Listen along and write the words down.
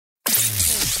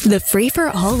The Free for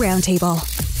All Roundtable.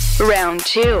 Round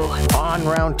 2. On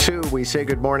round 2, we say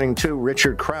good morning to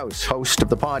Richard Crouse, host of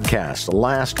the podcast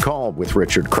Last Call with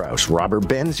Richard Crouse. Robert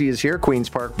Benzie is here, Queen's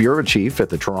Park Bureau Chief at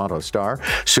the Toronto Star.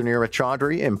 Sunira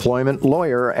Chaudhri, employment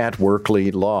lawyer at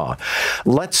Workley Law.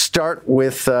 Let's start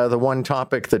with the one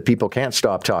topic that people can't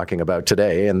stop talking about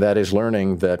today, and that is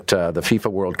learning that the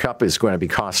FIFA World Cup is going to be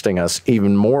costing us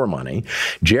even more money.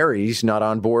 Jerry's not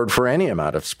on board for any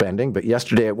amount of spending, but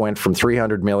yesterday it went from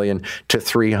 $300 million to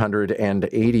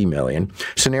 $380 million.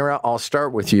 Sunira, I'll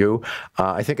start with you.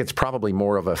 I think it's probably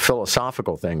more of a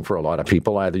philosophical thing for a lot of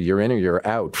people. Either you're in or you're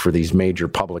out for these major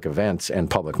public events and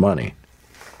public money.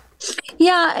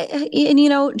 Yeah,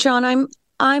 and John,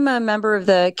 I'm a member of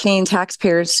the Canadian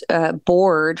Taxpayers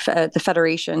Board, the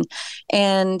Federation,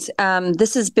 and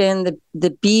this has been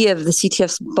the bee of the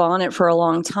CTF's bonnet for a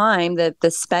long time, the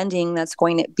spending that's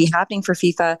going to be happening for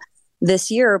FIFA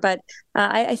this year. But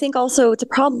I think also it's a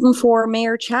problem for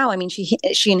Mayor Chow. I mean, she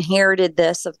inherited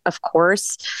this, of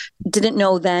course, didn't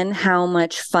know then how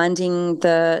much funding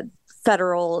the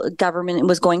federal government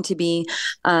was going to be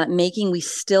making. We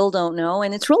still don't know.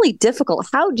 And it's really difficult.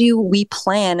 How do we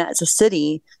plan as a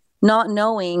city not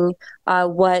knowing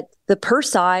what the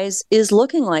purse size is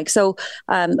looking like? So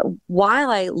while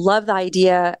I love the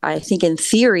idea, I think in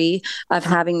theory, of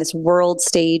having this world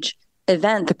stage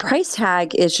event, the price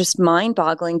tag is just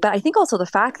mind-boggling. But I think also the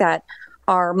fact that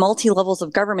our multi-levels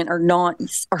of government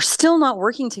are still not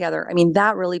working together. I mean,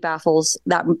 that really baffles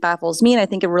me, and I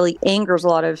think it really angers a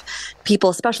lot of people,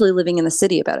 especially living in the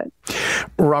city, about it.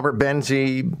 Robert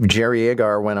Benzie, Jerry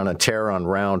Agar went on a tear on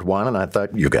round 1, and I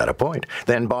thought, you got a point.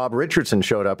 Then Bob Richardson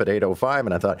showed up at 8:05,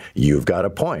 and I thought, you've got a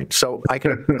point. So I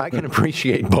can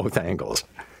appreciate both angles.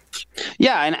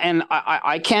 Yeah, and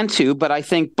I can too, but I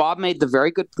think Bob made the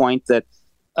very good point that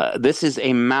this is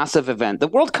a massive event. The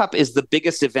World Cup is the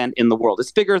biggest event in the world.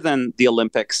 It's bigger than the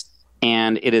Olympics,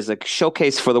 and it is a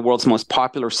showcase for the world's most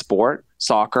popular sport,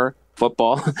 soccer,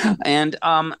 football. And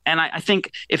I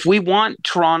think if we want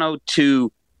Toronto to,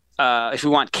 if we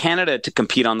want Canada to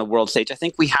compete on the world stage, I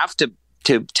think we have to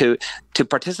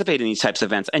participate in these types of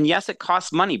events. And yes, it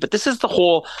costs money, but this is the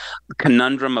whole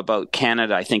conundrum about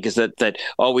Canada, I think, is that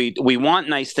we want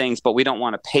nice things, but we don't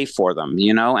want to pay for them,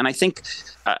 And I think,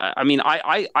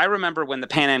 I remember when the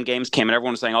Pan Am Games came and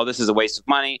everyone was saying, oh, this is a waste of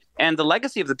money. And the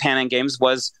legacy of the Pan Am Games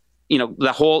was,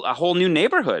 a whole new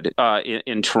neighborhood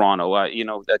in Toronto,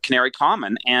 the Canary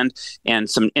Common and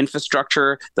some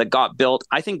infrastructure that got built.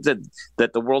 I think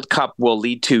that the World Cup will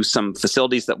lead to some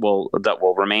facilities that will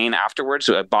remain afterwards.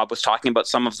 Bob was talking about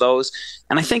some of those,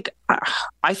 and I think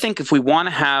if we want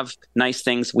to have nice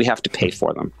things, we have to pay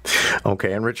for them.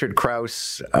 Okay, and Richard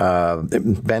Crouse,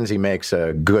 Benzie makes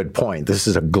a good point. This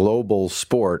is a global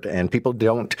sport, and people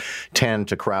don't tend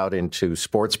to crowd into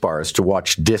sports bars to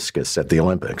watch discus at the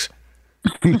Olympics.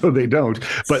 No, they don't.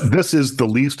 But this is the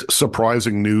least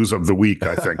surprising news of the week,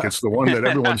 I think. It's the one that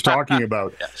everyone's talking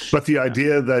about. But the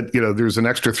idea that, there's an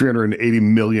extra $380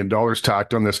 million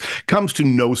tacked on this comes to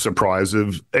no surprise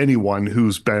of anyone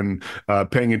who's been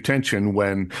paying attention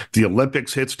when the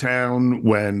Olympics hits town,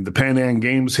 when the Pan Am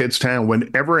Games hits town,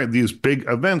 whenever these big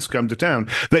events come to town,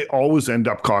 they always end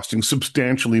up costing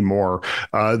substantially more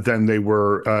than they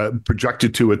were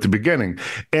projected to at the beginning.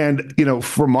 And,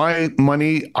 for my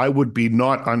money, I would be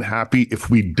not unhappy if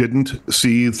we didn't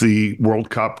see the World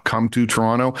Cup come to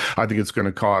Toronto. I think it's going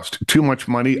to cost too much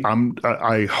money.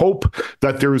 I hope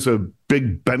that there is a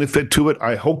big benefit to it.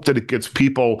 I hope that it gets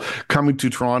people coming to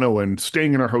Toronto and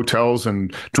staying in our hotels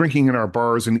and drinking in our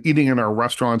bars and eating in our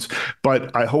restaurants.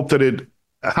 But I hope that it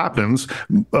happens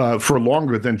for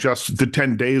longer than just the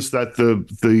 10 days that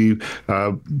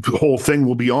the whole thing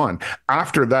will be on.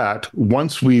 After that,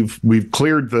 once we've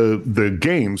cleared the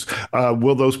games,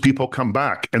 will those people come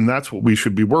back? And that's what we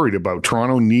should be worried about.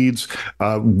 Toronto needs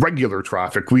regular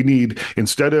traffic. We need,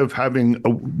 instead of having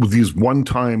these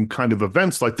one-time kind of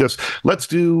events like this, let's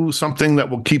do something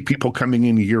that will keep people coming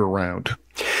in year-round.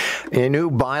 A new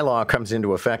bylaw comes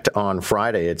into effect on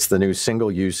Friday. It's the new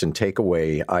single-use and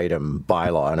takeaway item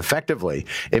bylaw. And effectively,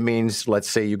 it means, let's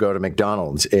say you go to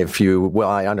McDonald's. I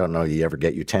don't know, you ever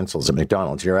get utensils at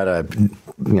McDonald's. You're at a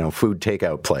food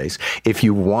takeout place. If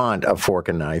you want a fork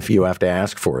and knife, you have to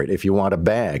ask for it. If you want a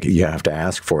bag, you have to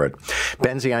ask for it.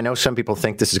 Benzie, I know some people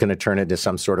think this is going to turn into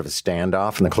some sort of a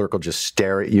standoff, and the clerk will just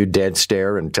stare at you, dead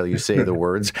stare, until you say the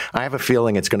words. I have a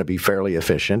feeling it's going to be fairly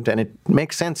efficient, and it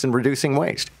makes sense in reducing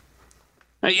waste.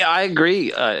 Yeah, I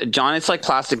agree, John. It's like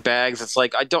plastic bags. It's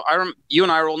like you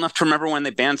and I are old enough to remember when they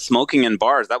banned smoking in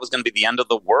bars. That was going to be the end of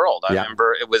the world. I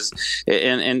remember it was,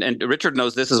 and Richard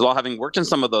knows this as well, having worked in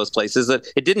some of those places, that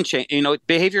it didn't change.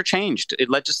 Behavior changed.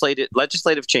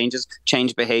 Legislative changes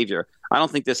change behavior. I don't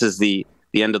think this is the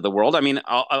end of the world. I mean,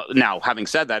 now, having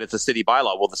said that, it's a city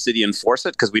bylaw. Will the city enforce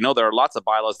it? Because we know there are lots of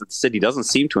bylaws that the city doesn't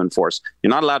seem to enforce.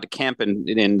 You're not allowed to camp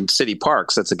in city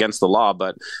parks. That's against the law,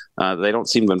 but they don't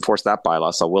seem to enforce that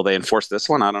bylaw. So will they enforce this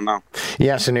one? I don't know.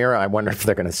 Yeah, Sunira, I wonder if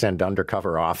they're going to send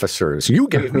undercover officers. You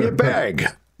gave me a bag.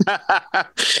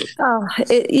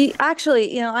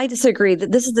 Actually, I disagree.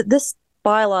 That this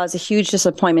bylaw is a huge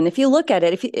disappointment. If you look at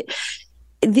it,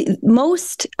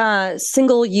 most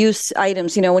single-use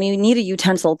items, when you need a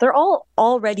utensil, they're all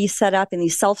already set up in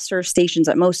these self-serve stations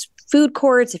at most food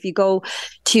courts. If you go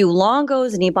to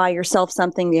Longo's and you buy yourself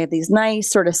something, they have these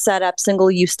nice sort of set up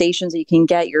single-use stations that you can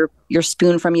get your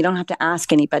spoon from. You don't have to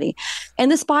ask anybody.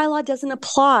 And this bylaw doesn't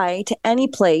apply to any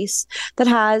place that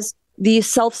has these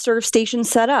self-serve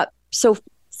stations set up. So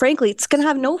frankly, it's going to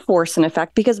have no force in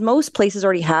effect because most places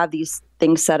already have these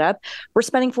things set up. We're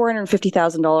spending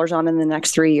 $450,000 on in the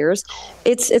next 3 years.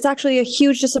 It's actually a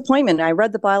huge disappointment. I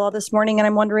read the bylaw this morning and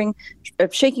I'm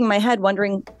shaking my head,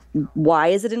 wondering why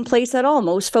is it in place at all?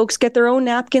 Most folks get their own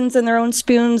napkins and their own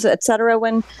spoons, et cetera,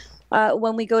 when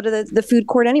we go to the food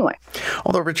court anyway.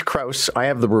 Although, Richard Crouse, I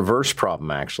have the reverse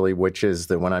problem, actually, which is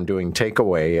that when I'm doing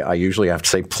takeaway, I usually have to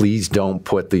say, please don't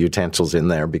put the utensils in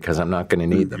there because I'm not going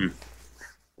to need them.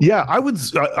 Yeah, I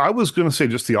was going to say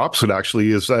just the opposite,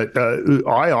 actually, is that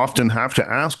I often have to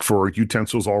ask for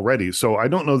utensils already. So I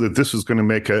don't know that this is going to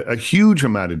make a huge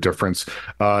amount of difference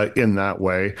in that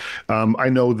way. I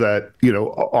know that,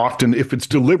 often if it's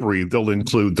delivery, they'll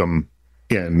include them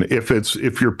in.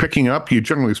 If you're picking up, you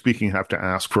generally speaking have to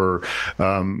ask for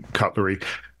cutlery.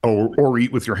 Or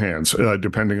eat with your hands,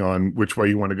 depending on which way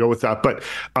you want to go with that. But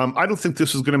I don't think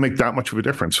this is going to make that much of a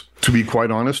difference. To be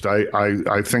quite honest,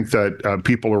 I think that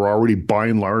people are already by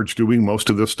and large doing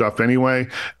most of this stuff anyway.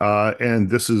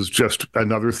 And this is just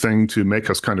another thing to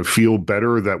make us kind of feel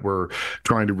better that we're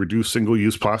trying to reduce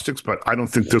single-use plastics. But I don't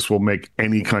think this will make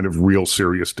any kind of real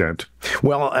serious dent.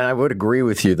 Well, and I would agree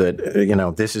with you that,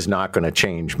 this is not going to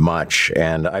change much.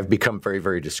 And I've become very,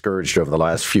 very discouraged over the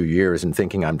last few years in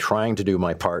thinking I'm trying to do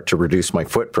my part to reduce my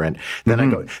footprint. Then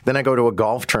I go to a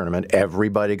golf tournament.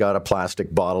 Everybody got a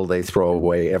plastic bottle they throw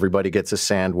away. Everybody gets a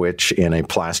sandwich in a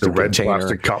plastic container.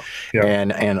 Plastic cup. Yeah.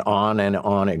 And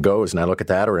on it goes. And I look at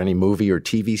that or any movie or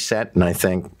TV set and I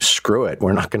think, screw it.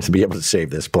 We're not going to be able to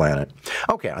save this planet.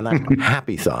 Okay, on that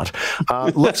happy thought.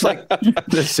 Looks like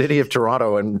the city of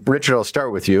Toronto, and Richard, I'll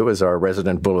start with you as our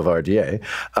resident boulevardier,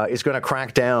 is going to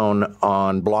crack down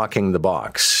on blocking the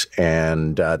box.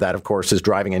 And that, of course, is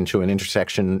driving into an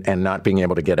intersection and not being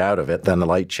able to get out of it. Then the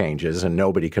light changes and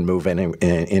nobody can move in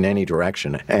any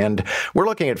direction. And we're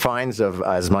looking at fines of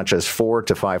as much as $400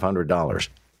 to $500.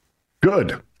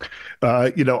 Good.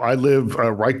 I live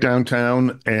right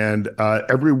downtown, and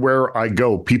everywhere I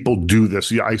go, people do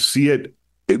this. I see it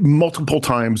multiple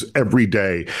times every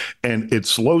day, and it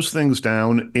slows things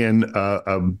down in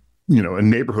a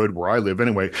neighborhood where I live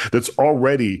anyway, that's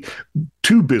already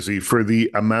too busy for the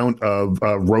amount of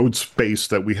road space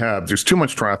that we have. There's too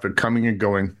much traffic coming and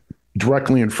going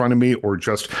directly in front of me or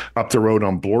just up the road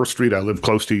on Bloor Street. I live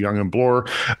close to Yonge and Bloor,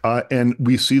 and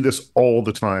we see this all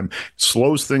the time. It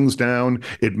slows things down.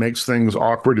 It makes things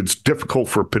awkward. It's difficult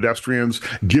for pedestrians.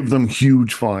 Give them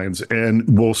huge fines,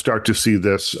 and we'll start to see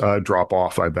this drop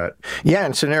off, I bet. Yeah,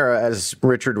 and Sunira, as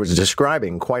Richard was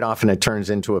describing, quite often it turns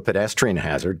into a pedestrian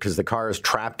hazard because the car is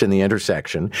trapped in the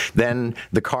intersection. Then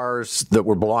the cars that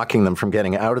were blocking them from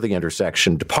getting out of the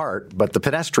intersection depart, but the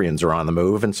pedestrians are on the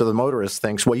move, and so the motorist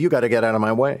thinks, well, you got to get out of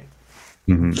my way.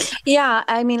 Mm-hmm. Yeah,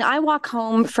 I mean, I walk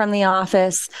home from the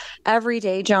office every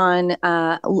day, John.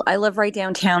 I live right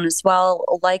downtown as well.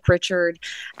 Like Richard,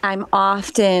 I'm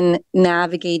often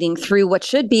navigating through what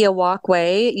should be a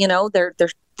walkway.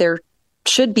 There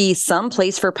should be some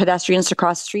place for pedestrians to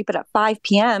cross the street, but at 5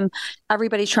 p.m.,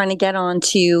 everybody's trying to get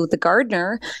onto the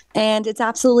Gardner, and it's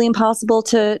absolutely impossible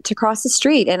to cross the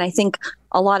street. And I think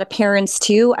a lot of parents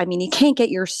too. I mean, you can't get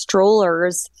your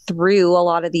strollers through a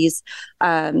lot of these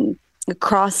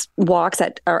crosswalks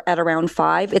at around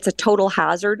 5. It's a total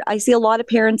hazard. I see a lot of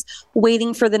parents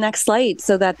waiting for the next light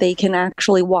so that they can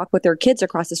actually walk with their kids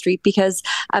across the street because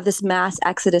of this mass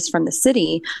exodus from the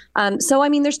city. So, I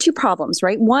mean, there's two problems,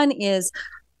 right? One is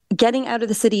getting out of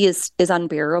the city is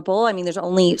unbearable. I mean, there's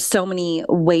only so many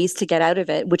ways to get out of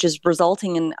it, which is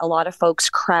resulting in a lot of folks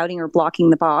crowding or blocking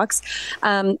the box.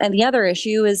 And the other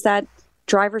issue is that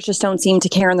drivers just don't seem to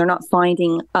care, and they're not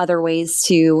finding other ways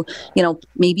to,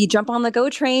 maybe jump on the GO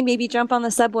train, maybe jump on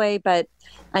the subway. But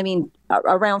I mean,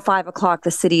 around 5 o'clock,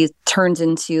 the city turns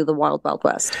into the wild, wild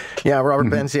west. Yeah, Robert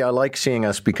Benzie, I like seeing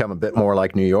us become a bit more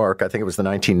like New York. I think it was the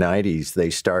 1990s. They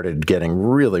started getting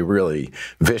really, really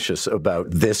vicious about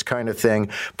this kind of thing.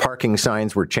 Parking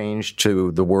signs were changed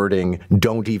to the wording,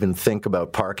 "Don't even think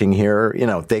about parking here."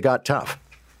 They got tough.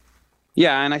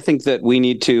 Yeah, and I think that we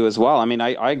need to as well. I mean,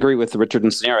 I agree with Richard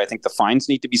and Sunira. I think the fines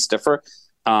need to be stiffer.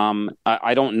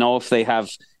 I don't know if they have,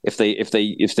 if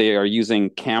they are using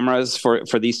cameras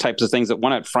for these types of things. That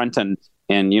one at Front and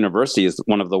University is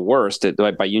one of the worst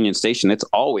by Union Station. It's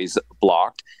always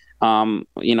blocked.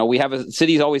 We have a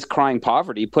city's always crying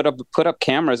poverty. Put up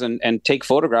cameras and take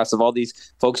photographs of all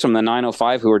these folks from the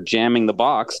 905 who are jamming the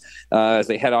box as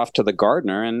they head off to the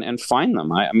Gardner and find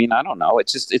them. I mean, I don't know.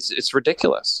 It's just it's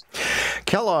ridiculous.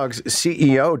 Kellogg's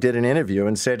CEO did an interview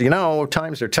and said,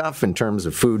 times are tough in terms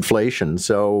of foodflation,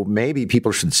 so maybe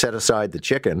people should set aside the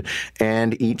chicken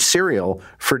and eat cereal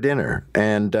for dinner.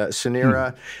 And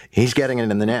Sunira, he's getting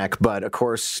it in the neck. But of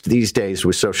course, these days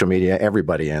with social media,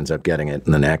 everybody ends up getting it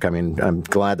in the neck. I mean, I'm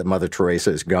glad that Mother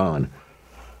Teresa is gone.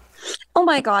 Oh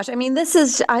my gosh. I mean,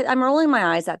 I'm rolling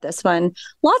my eyes at this one.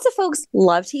 Lots of folks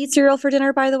love to eat cereal for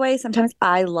dinner, by the way. Sometimes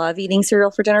I love eating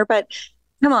cereal for dinner, but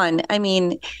come on. I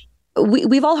mean,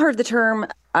 we've all heard the term,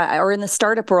 or in the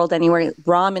startup world anyway,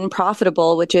 ramen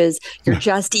profitable, which is you're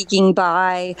just eking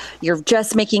by, you're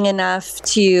just making enough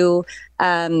to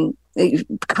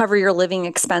cover your living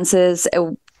expenses.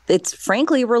 It's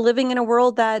frankly, we're living in a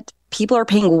world that people are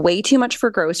paying way too much for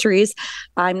groceries.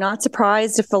 I'm not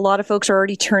surprised if a lot of folks are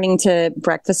already turning to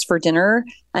breakfast for dinner.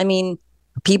 I mean,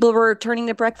 people were turning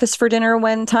to breakfast for dinner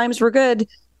when times were good.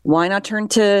 Why not turn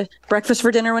to breakfast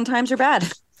for dinner when times are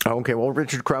bad? Okay, well,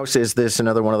 Richard Crouse, is this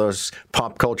another one of those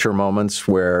pop culture moments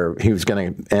where he was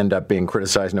going to end up being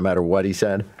criticized no matter what he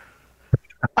said?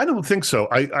 I don't think so.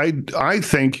 I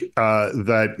think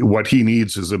that what he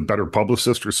needs is a better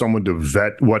publicist or someone to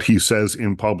vet what he says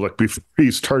in public before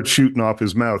he starts shooting off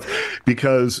his mouth,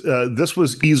 because this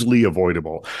was easily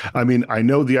avoidable. I mean, I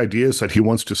know the idea is that he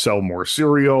wants to sell more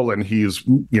cereal and he's,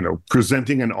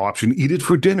 presenting an option. Eat it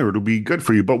for dinner. It'll be good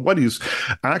for you. But what he's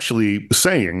actually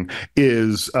saying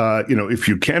is, if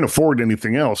you can't afford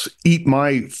anything else, eat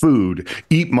my food,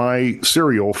 eat my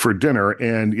cereal for dinner,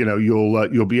 and,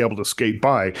 you'll be able to skate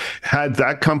by. Had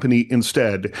that company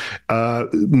instead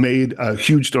made a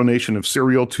huge donation of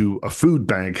cereal to a food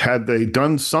bank, had they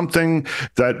done something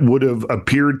that would have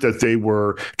appeared that they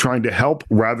were trying to help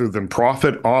rather than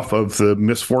profit off of the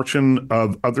misfortune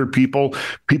of other people,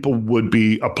 people would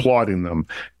be applauding them.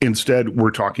 Instead,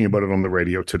 we're talking about it on the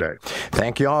radio today.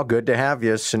 Thank you all. Good to have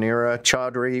you. Sunira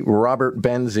Chaudhri, Robert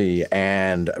Benzie,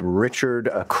 and Richard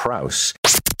Crouse.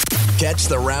 Catch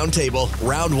the Roundtable,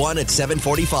 Round 1 at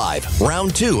 7:45,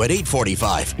 Round 2 at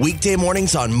 8:45. Weekday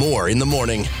mornings on More in the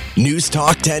Morning. News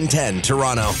Talk 1010,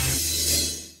 Toronto.